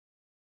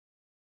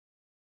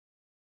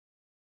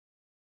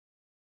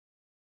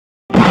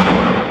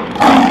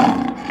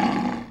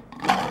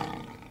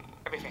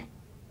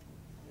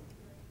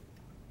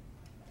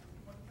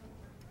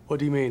What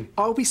do you mean?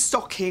 I'll be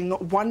stocking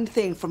one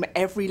thing from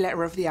every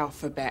letter of the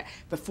alphabet.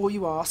 Before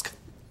you ask,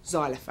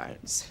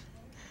 xylophones.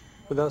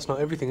 But that's not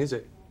everything, is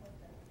it?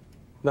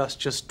 That's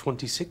just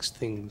 26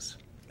 things.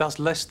 That's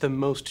less than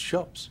most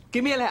shops.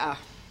 Give me a letter.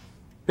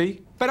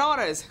 B?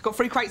 Bananas. Got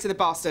 3 crates of the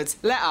bastards.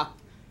 Letter.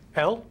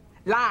 L?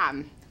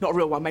 Lamb. Not a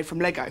real one, made from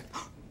Lego.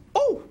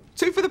 Oh,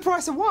 2 for the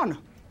price of 1.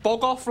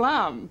 Bog off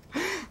lamb.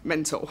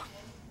 Mental.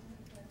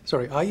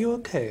 Sorry, are you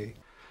okay?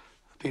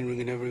 I've been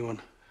ringing everyone.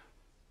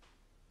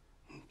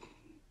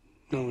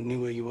 No one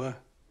knew where you were.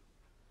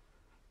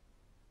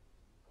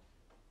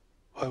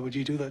 Why would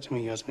you do that to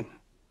me, Yasmin?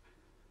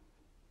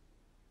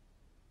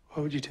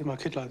 Why would you take my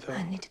kid like that?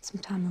 I needed some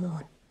time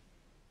alone.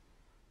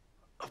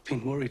 I've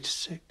been worried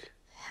sick.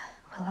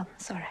 Well, I'm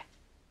sorry.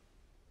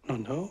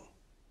 No.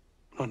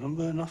 No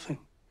number, nothing.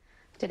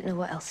 I didn't know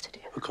what else to do.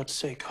 For God's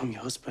sake, I'm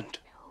your husband.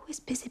 You're always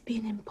busy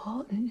being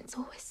important. It's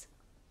always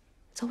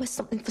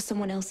something for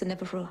someone else and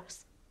never for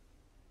us.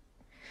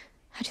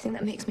 How do you think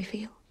that makes me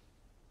feel?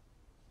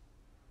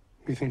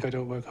 You think I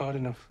don't work hard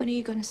enough? When are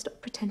you going to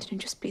stop pretending and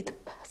just be the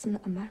person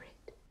that I married?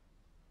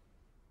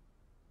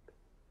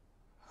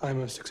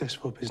 I'm a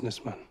successful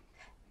businessman.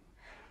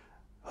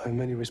 I have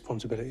many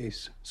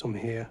responsibilities. Some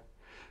here,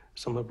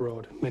 some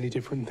abroad, many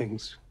different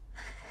things.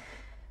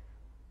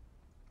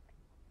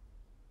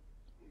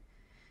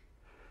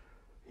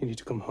 You need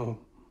to come home.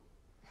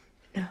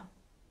 No.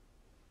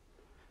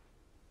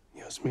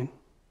 Yasmin?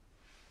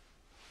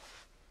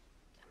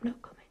 I'm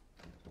not coming.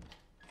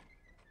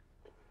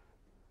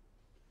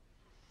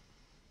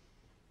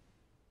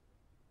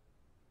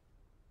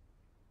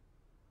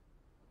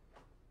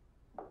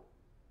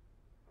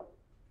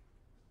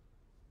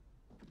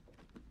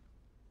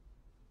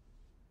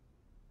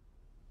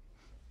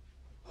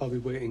 I'll be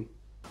waiting.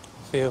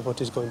 Fear what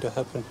is going to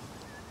happen.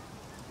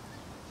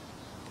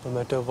 No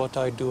matter what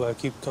I do, I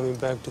keep coming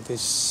back to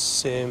this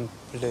same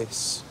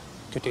place,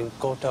 getting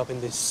caught up in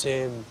this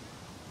same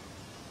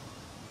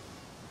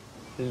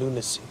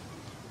lunacy.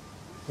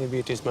 Maybe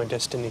it is my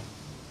destiny.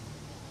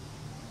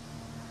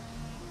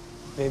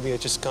 Maybe I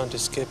just can't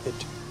escape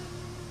it.